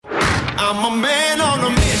I'm a man on a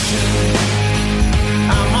mission.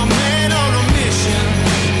 I'm a man on a mission.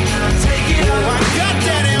 Take it up. I got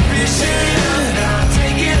that ambition.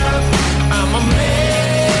 Take it up. I'm a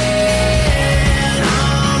man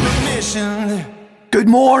on a mission. Good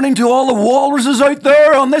morning to all the walruses out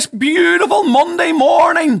there on this beautiful Monday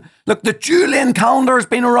morning. Look, the Julian calendar has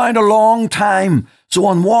been around a long time. So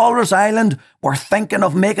on Walrus Island, we're thinking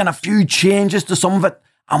of making a few changes to some of it.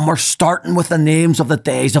 And we're starting with the names of the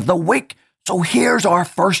days of the week. So here's our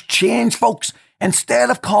first change, folks. Instead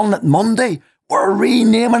of calling it Monday, we're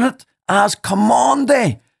renaming it as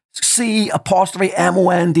Commonday.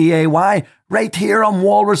 C''Monday, right here on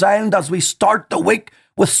Walrus Island as we start the week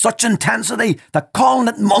with such intensity that calling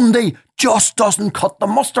it Monday just doesn't cut the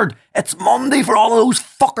mustard. It's Monday for all of those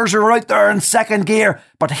fuckers who are out there in second gear.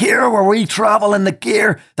 But here where we travel in the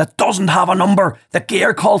gear that doesn't have a number, the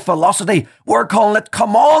gear called velocity, we're calling it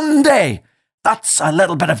Commonday. That's a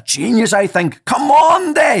little bit of genius, I think.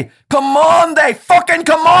 Commonday! Commonday! Fucking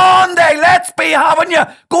Commonday! Let's be having you!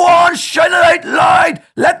 Go on, shout it out loud!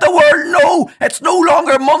 Let the world know it's no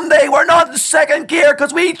longer Monday. We're not in second gear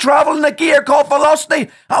because we travel in a gear called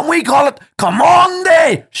velocity and we call it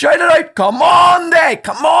Commonday! Shout it out! Commonday!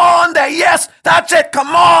 Commonday! Yes, that's it!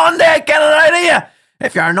 Commonday! Get it out of you!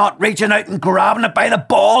 If you're not reaching out and grabbing it by the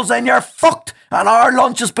balls, then you're fucked. And our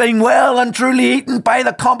lunch is being well and truly eaten by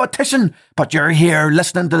the competition. But you're here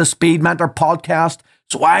listening to the Speed Mentor podcast,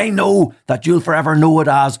 so I know that you'll forever know it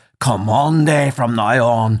as Commonday from now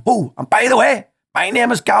on. Oh, and by the way, my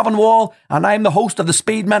name is Gavin Wall, and I'm the host of the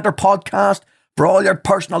Speed Mentor podcast for all your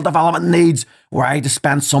personal development needs, where I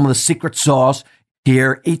dispense some of the secret sauce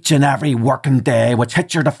here each and every working day, which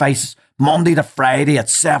hits your devices Monday to Friday at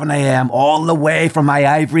 7 a.m, all the way from my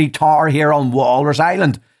ivory tower here on Walrus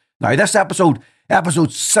Island. Now, this episode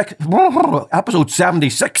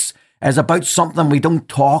 76, is about something we don't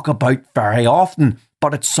talk about very often,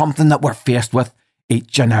 but it's something that we're faced with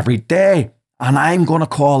each and every day. And I'm going to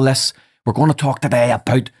call this, we're going to talk today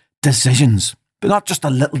about decisions. But not just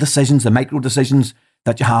the little decisions, the micro decisions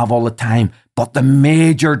that you have all the time, but the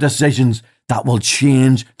major decisions that will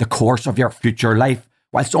change the course of your future life.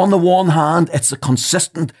 Whilst on the one hand, it's a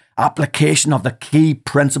consistent application of the key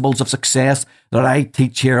principles of success that I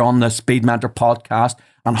teach here on the Speed Mentor podcast,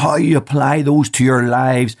 and how you apply those to your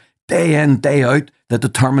lives day in, day out, that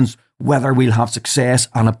determines whether we'll have success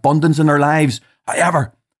and abundance in our lives.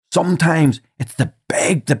 However, sometimes it's the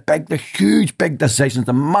huge big decisions,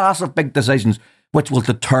 the massive big decisions, which will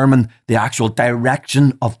determine the actual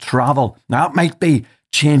direction of travel. Now, it might be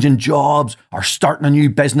changing jobs or starting a new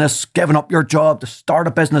business, giving up your job to start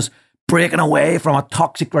a business, breaking away from a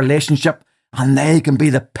toxic relationship, and they can be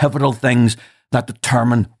the pivotal things that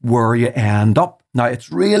determine where you end up. Now,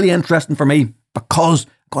 it's really interesting for me because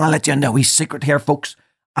I'm going to let you into a wee secret here, folks.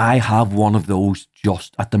 I have one of those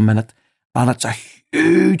just at the minute, and it's a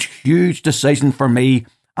huge decision for me.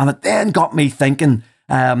 And it then got me thinking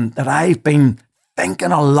that I've been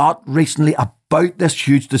thinking a lot recently about this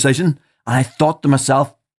huge decision. And I thought to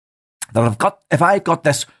myself that if I got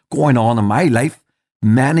this going on in my life,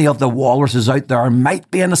 many of the walruses out there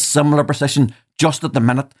might be in a similar position just at the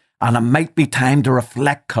minute. And it might be time to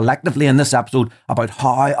reflect collectively in this episode about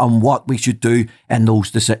how and what we should do in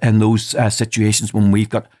those situations when we've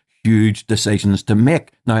got huge decisions to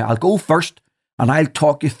make. Now, I'll go first and I'll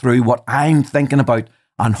talk you through what I'm thinking about,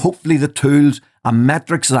 and hopefully the tools and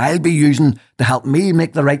metrics that I'll be using to help me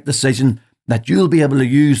make the right decision, that you'll be able to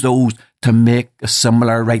use those to make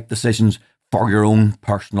similar right decisions for your own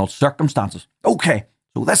personal circumstances. Okay,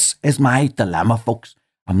 so this is my dilemma, folks.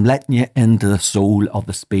 I'm letting you into the soul of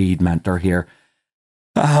the Speed Mentor here.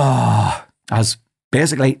 As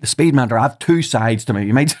basically, the Speed Mentor, I have two sides to me.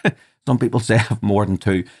 You might, some people say I have more than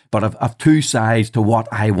two, but I've two sides to what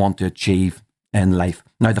I want to achieve in life.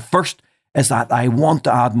 Now, the first is that I want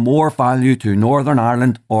to add more value to Northern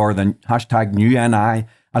Ireland, or the hashtag #NewNI,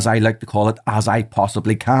 as I like to call it, as I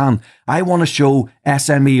possibly can. I want to show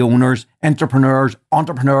SME owners,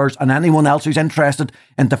 entrepreneurs, and anyone else who's interested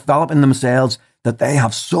in developing themselves that they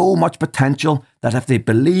have so much potential that if they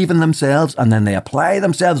believe in themselves and then they apply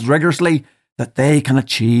themselves rigorously, that they can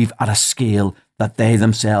achieve at a scale that they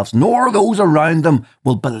themselves nor those around them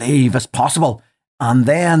will believe is possible. And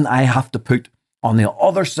then I have to put on the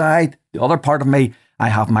other side, the other part of me, I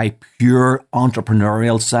have my pure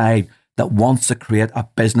entrepreneurial side that wants to create a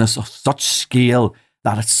business of such scale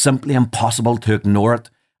that it's simply impossible to ignore it,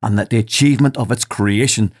 and that the achievement of its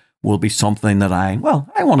creation will be something that I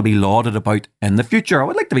want to be lauded about in the future. I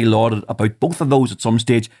would like to be lauded about both of those at some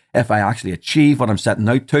stage if I actually achieve what I'm setting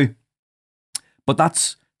out to. But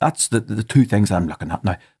that's the two things that I'm looking at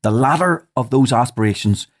now. The latter of those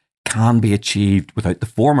aspirations can be achieved without the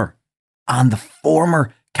former, and the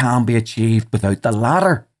former can be achieved without the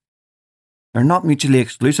latter. They're not mutually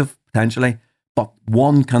exclusive, potentially, but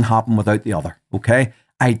one can happen without the other, okay?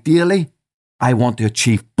 Ideally, I want to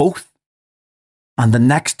achieve both, and the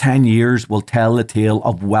next 10 years will tell the tale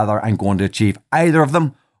of whether I'm going to achieve either of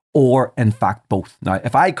them or, in fact, both. Now,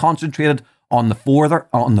 if I concentrated on the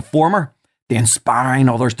former, the inspiring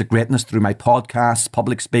others to greatness through my podcasts,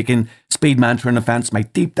 public speaking, speed mentoring events, my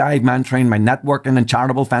deep dive mentoring, my networking and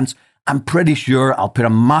charitable events, I'm pretty sure I'll put a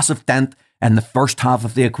massive dent in the first half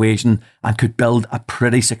of the equation and could build a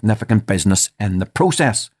pretty significant business in the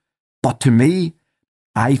process. But to me,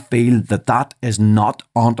 I feel that that is not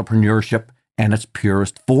entrepreneurship in its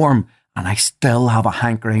purest form, and I still have a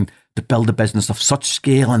hankering to build a business of such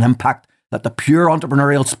scale and impact that the pure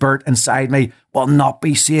entrepreneurial spirit inside me will not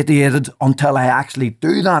be satiated until I actually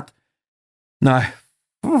do that. Now,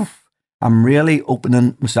 I'm really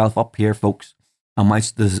opening myself up here, folks. And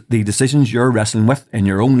whilst the decisions you're wrestling with in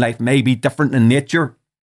your own life may be different in nature,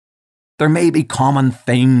 there may be common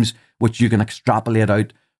themes which you can extrapolate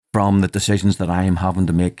out from the decisions that I am having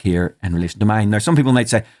to make here in relation to mine. Now, some people might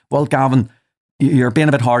say, well, Gavin, you're being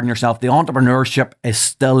a bit hard on yourself. The entrepreneurship is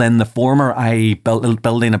still in the former, i.e.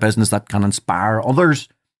 building a business that can inspire others.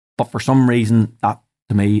 But for some reason, that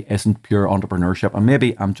to me isn't pure entrepreneurship. And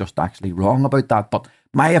maybe I'm just actually wrong about that. But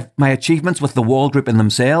my achievements with the Wall Group in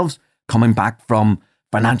themselves, coming back from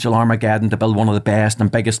financial Armageddon to build one of the best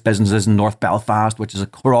and biggest businesses in North Belfast, which is a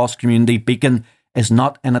cross-community beacon, is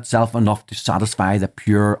not in itself enough to satisfy the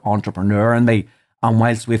pure entrepreneur in me. And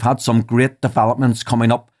whilst we've had some great developments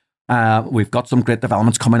coming up, with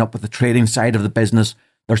the trading side of the business,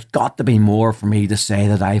 there's got to be more for me to say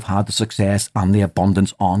that I've had the success and the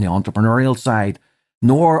abundance on the entrepreneurial side.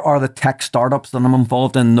 Nor are the tech startups that I'm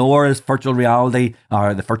involved in, nor is virtual reality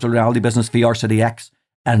or the virtual reality business VR City X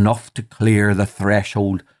enough to clear the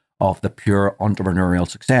threshold of the pure entrepreneurial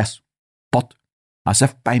success. But as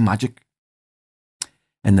if by magic,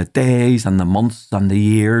 in the days and the months and the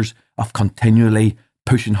years of continually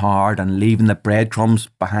pushing hard and leaving the breadcrumbs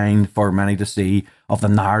behind for many to see of the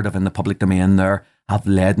narrative in the public domain there have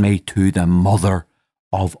led me to the mother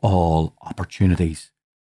of all opportunities.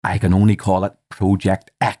 I can only call it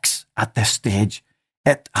Project X at this stage.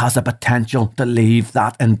 It has the potential to leave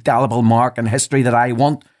that indelible mark in history that I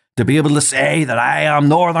want, to be able to say that I am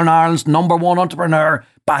Northern Ireland's #1 entrepreneur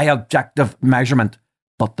by objective measurement.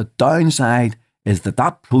 But the downside is that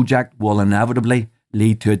that project will inevitably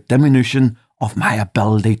lead to a diminution of my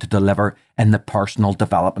ability to deliver in the personal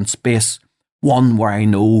development space, one where I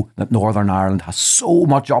know that Northern Ireland has so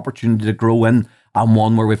much opportunity to grow in, and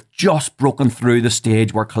one where we've just broken through the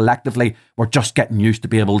stage where collectively we're just getting used to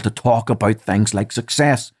be able to talk about things like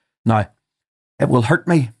success. Now, it will hurt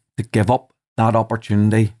me to give up that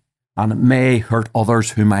opportunity, and it may hurt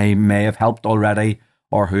others whom I may have helped already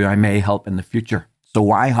or who I may help in the future.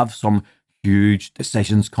 So I have some huge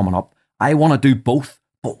decisions coming up. I want to do both,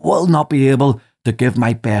 but will not be able to give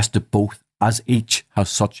my best to both, as each has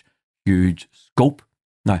such huge scope.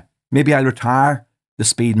 Now, maybe I'll retire the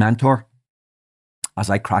speed mentor as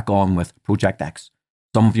I crack on with Project X.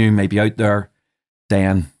 Some of you may be out there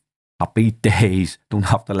saying, happy days, don't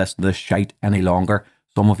have to listen to this shite any longer.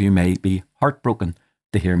 Some of you may be heartbroken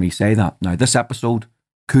to hear me say that. Now, this episode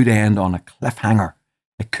could end on a cliffhanger.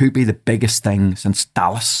 It could be the biggest thing since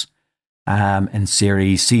Dallas in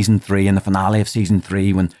season 3, in the finale of season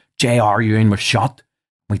 3, when J.R. Ewing was shot.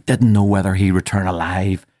 We didn't know whether he'd return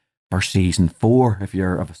alive for season 4. If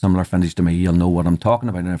you're of a similar vintage to me, you'll know what I'm talking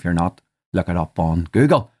about. And if you're not, look it up on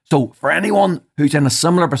Google. So for anyone who's in a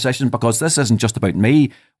similar position, because this isn't just about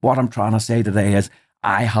me, what I'm trying to say today is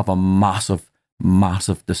I have a massive,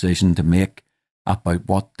 massive decision to make about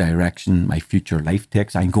what direction my future life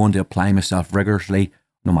takes. I'm going to apply myself rigorously,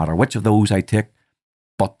 no matter which of those I take.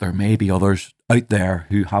 But there may be others out there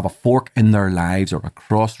who have a fork in their lives or a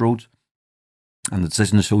crossroads, and the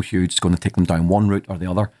decision is so huge it's going to take them down one route or the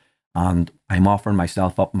other. And I'm offering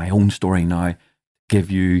myself up my own story now to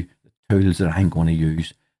give you the tools that I'm going to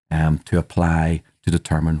use to apply to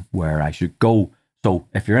determine where I should go. So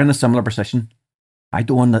if you're in a similar position, I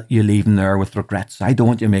don't want you leaving there with regrets. I don't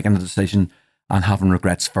want you making a decision and having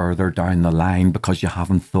regrets further down the line because you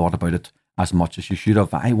haven't thought about it as much as you should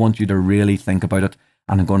have. I want you to really think about it,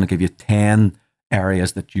 and I'm going to give you 10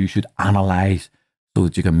 areas that you should analyse so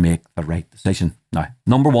that you can make the right decision. Now,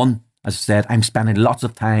 number 1, as I said, I'm spending lots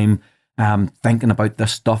of time thinking about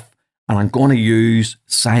this stuff, and I'm going to use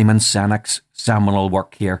Simon Sinek's seminal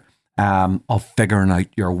work here of figuring out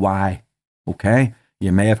your why. Okay?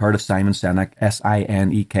 You may have heard of Simon Sinek, Sinek,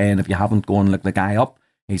 and if you haven't, go and look the guy up.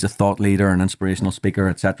 He's a thought leader, an inspirational speaker,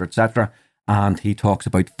 etc., etc. And he talks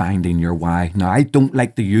about finding your why. Now, I don't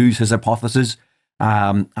like to use his hypothesis,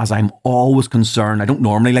 as I'm always concerned. I don't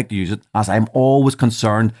normally like to use it, as I'm always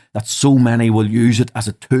concerned that so many will use it as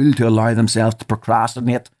a tool to allow themselves to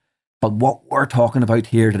procrastinate. But what we're talking about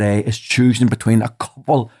here today is choosing between a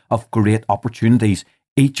couple of great opportunities,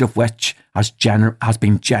 each of which has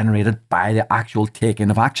been generated by the actual taking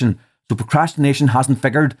of action. So procrastination hasn't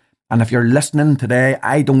figured. And if you're listening today,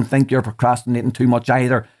 I don't think you're procrastinating too much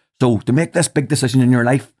either. So to make this big decision in your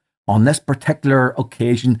life, on this particular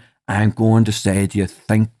occasion, I'm going to say to you,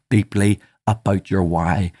 think deeply about your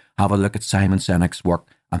why. Have a look at Simon Sinek's work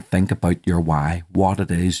and think about your why, what it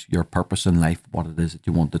is, your purpose in life, what it is that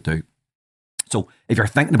you want to do. So if you're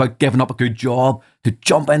thinking about giving up a good job to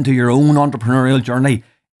jump into your own entrepreneurial journey,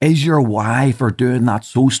 is your why for doing that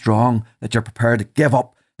so strong that you're prepared to give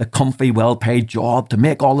up the comfy, well-paid job, to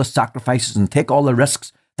make all the sacrifices and take all the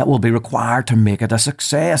risks that will be required to make it a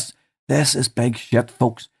success? This is big shit,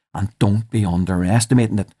 folks, and don't be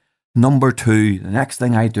underestimating it. Number 2, the next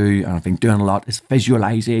thing I do, and I've been doing a lot, is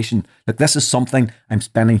visualization. Look, this is something I'm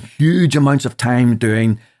spending huge amounts of time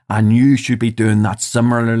doing, and you should be doing that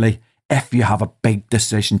similarly if you have a big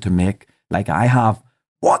decision to make, like I have.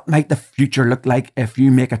 What might the future look like if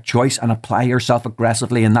you make a choice and apply yourself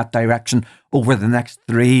aggressively in that direction over the next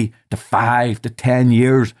 3 to 5 to 10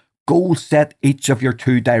 years? Goal set each of your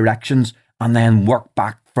 2 directions and then work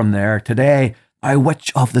back from there. Today, now,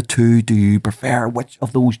 which of the 2 do you prefer? Which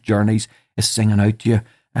of those journeys is singing out to you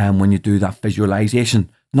when you do that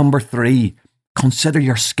visualization? Number 3, consider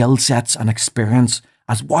your skill sets and experience,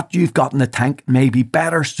 as what you've got in the tank may be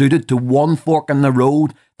better suited to one fork in the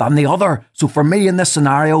road than the other. So for me in this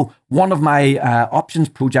scenario, one of my options,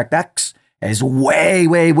 Project X, is way,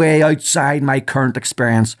 way, way outside my current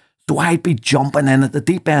experience. So I'd be jumping in at the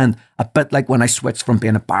deep end, a bit like when I switched from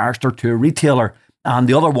being a barrister to a retailer. And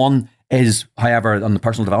the other one is, however, on the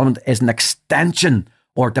personal development, is an extension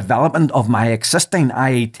or development of my existing,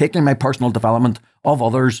 i.e. taking my personal development of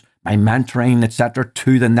others, my mentoring, etc.,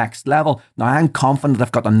 to the next level. Now, I'm confident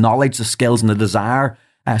I've got the knowledge, the skills and the desire.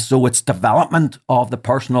 So it's development of the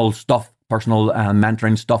personal stuff, personal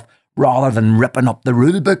mentoring stuff, rather than ripping up the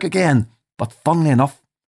rule book again. But funnily enough,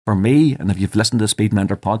 for me, and if you've listened to the Speed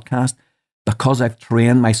Mentor podcast, because I've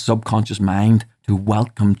trained my subconscious mind to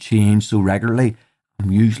welcome change so regularly,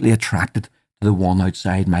 I'm usually attracted to the one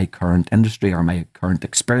outside my current industry or my current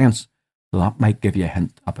experience. So that might give you a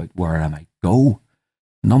hint about where I might go.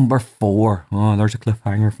 Number 4. Oh, there's a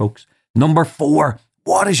cliffhanger, folks. Number 4.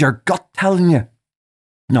 What is your gut telling you?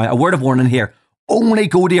 Now, a word of warning here. Only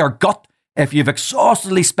go to your gut if you've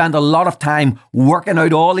exhaustively spent a lot of time working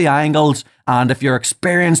out all the angles and if you're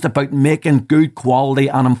experienced about making good quality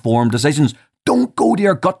and informed decisions. Don't go to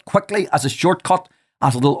your gut quickly as a shortcut,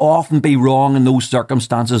 as it'll often be wrong in those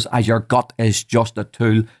circumstances, as your gut is just a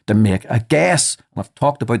tool to make a guess. And I've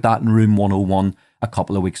talked about that in Room 101 a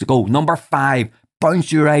couple of weeks ago. Number 5,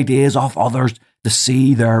 bounce your ideas off others to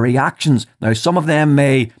see their reactions. Now, some of them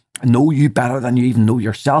may know you better than you even know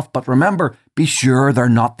yourself, but remember, be sure they're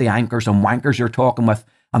not the anchors and wankers you're talking with,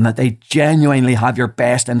 and that they genuinely have your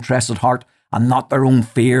best interests at heart and not their own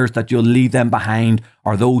fears that you'll leave them behind,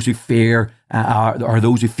 or those who fear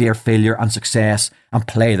failure and success and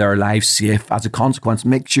play their lives safe. As a consequence,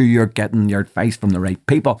 make sure you're getting your advice from the right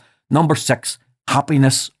people. Number 6,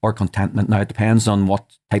 happiness or contentment. Now, it depends on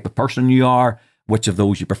what type of person you are, which of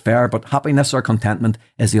those you prefer, but happiness or contentment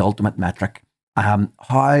is the ultimate metric. How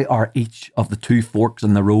are each of the 2 forks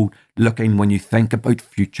in the road looking when you think about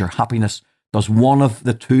future happiness? Does one of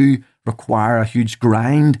the 2 require a huge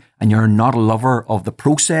grind and you're not a lover of the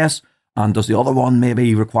process? And does the other one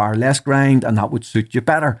maybe require less grind and that would suit you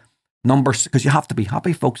better? Because you have to be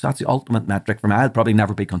happy, folks. That's the ultimate metric for me. I'll probably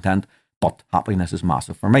never be content, but happiness is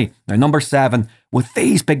massive for me. Now, number 7, with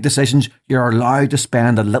these big decisions, you're allowed to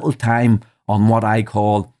spend a little time on what I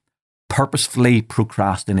call purposefully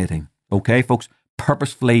procrastinating. Okay, folks,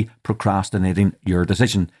 purposefully procrastinating your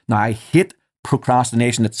decision. Now, I hate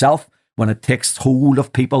procrastination itself when it takes hold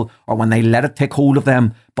of people or when they let it take hold of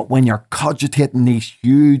them. But when you're cogitating these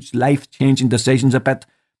huge life-changing decisions, a bit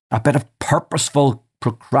of purposeful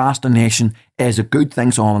procrastination is a good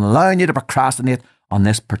thing. So I'm allowing you to procrastinate on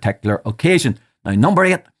this particular occasion. Now, number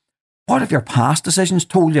 8, what have your past decisions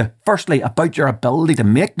told you? Firstly, about your ability to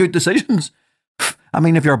make good decisions. I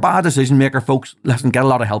mean, if you're a bad decision maker, folks, listen, get a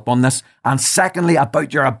lot of help on this. And secondly,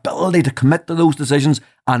 about your ability to commit to those decisions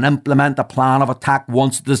and implement a plan of attack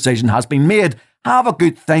once the decision has been made. Have a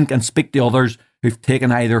good think and speak to others who've taken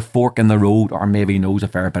either fork in the road or maybe knows a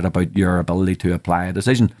fair bit about your ability to apply a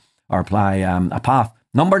decision or apply a path.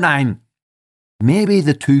 Number 9, maybe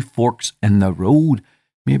the two forks in the road.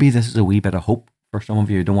 Maybe this is a wee bit of hope for some of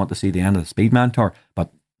you who don't want to see the end of the Speed Mentor.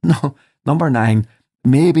 But no, number 9,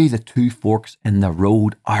 maybe the two forks in the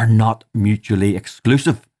road are not mutually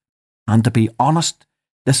exclusive. And to be honest,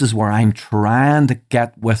 this is where I'm trying to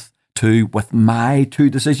get with my 2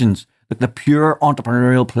 decisions. That the pure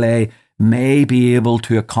entrepreneurial play may be able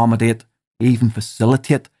to accommodate, even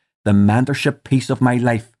facilitate, the mentorship piece of my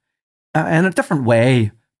life in a different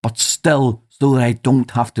way, but still so that I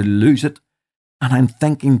don't have to lose it. And I'm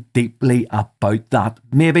thinking deeply about that.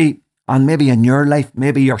 Maybe in your life,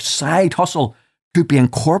 maybe your side hustle could be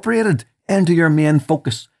incorporated into your main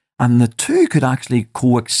focus, and the two could actually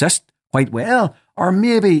coexist quite well, or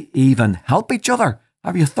maybe even help each other.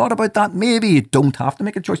 Have you thought about that? Maybe you don't have to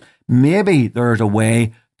make a choice. Maybe there's a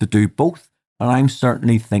way to do both, and I'm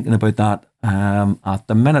certainly thinking about that at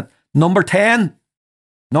the minute. Number 10,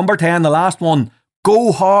 the last one.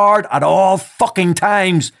 Go hard at all fucking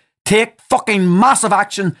times. Take fucking massive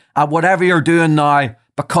action at whatever you're doing now,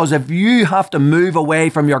 because if you have to move away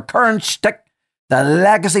from your current shtick, the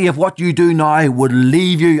legacy of what you do now would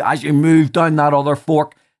leave you as you move down that other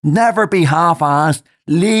fork. Never be half-assed.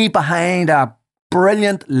 Leave behind a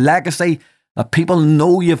brilliant legacy that people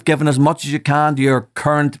know you've given as much as you can to your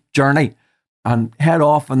current journey, and head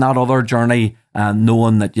off on that other journey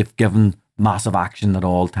knowing that you've given massive action at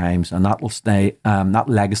all times, and that will stay. That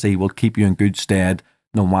legacy will keep you in good stead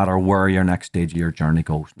no matter where your next stage of your journey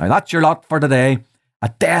goes. Now that's your lot for today. A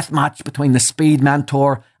death match between the Speed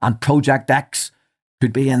Mentor and Project X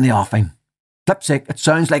could be in the offing. Flip's sake, it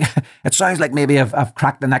sounds like maybe I've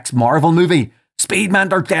cracked the next Marvel movie. Speed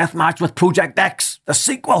Mentor death match with Project X, the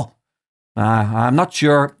sequel. I'm not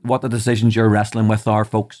sure what the decisions you're wrestling with are,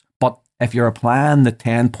 folks, but if you're applying the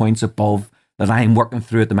 10 points above that I'm working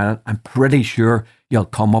through at the minute, I'm pretty sure you'll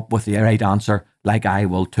come up with the right answer, like I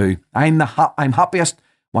will too. I'm happiest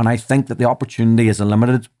when I think that the opportunity is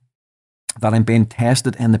unlimited, that I'm being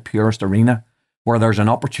tested in the purest arena, where there's an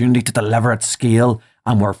opportunity to deliver at scale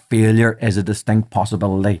and where failure is a distinct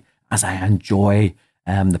possibility, as I enjoy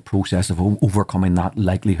the process of overcoming that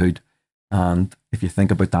likelihood. And if you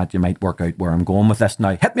think about that, you might work out where I'm going with this.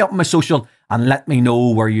 Now, hit me up on my social and let me know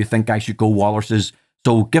where you think I should go, Walruses.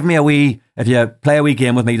 So give me if you play a wee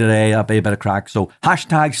game with me today, that'll be a bit of crack. So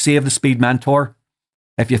hashtag Save the Speed Mentor.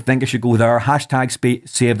 If you think I should go there, hashtag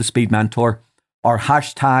Save the Speed Mentor, or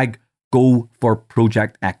hashtag Go for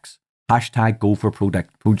Project X. Hashtag Go for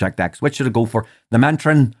Project X. Which should I go for? The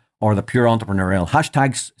mentoring or the pure entrepreneurial?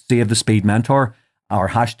 Hashtag Save the Speed Mentor or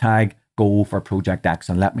hashtag Go for Project X,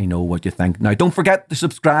 and let me know what you think. Now, don't forget to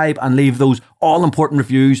subscribe and leave those all-important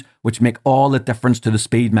reviews, which make all the difference to the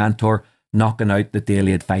Speed Mentor, knocking out the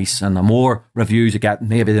daily advice. And the more reviews you get,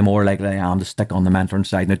 maybe the more likely I am to stick on the mentoring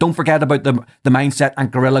side. Now, don't forget about the Mindset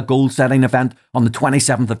and Guerrilla Goal Setting event on the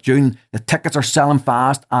 27th of June. The tickets are selling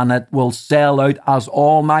fast, and it will sell out as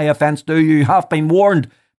all my events do. You have been warned.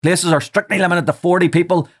 Places are strictly limited to 40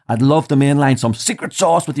 people. I'd love to mainline some secret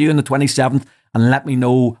sauce with you on the 27th and let me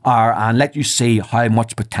know, and let you see how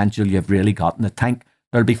much potential you've really got in the tank.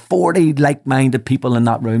 There'll be 40 like-minded people in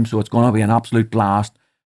that room, so it's going to be an absolute blast.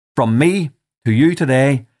 From me to you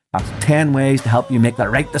today, that's 10 ways to help you make the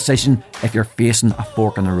right decision if you're facing a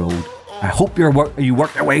fork in the road. I hope you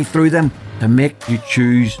work your way through them to make you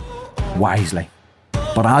choose wisely.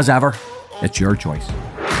 But as ever, it's your choice.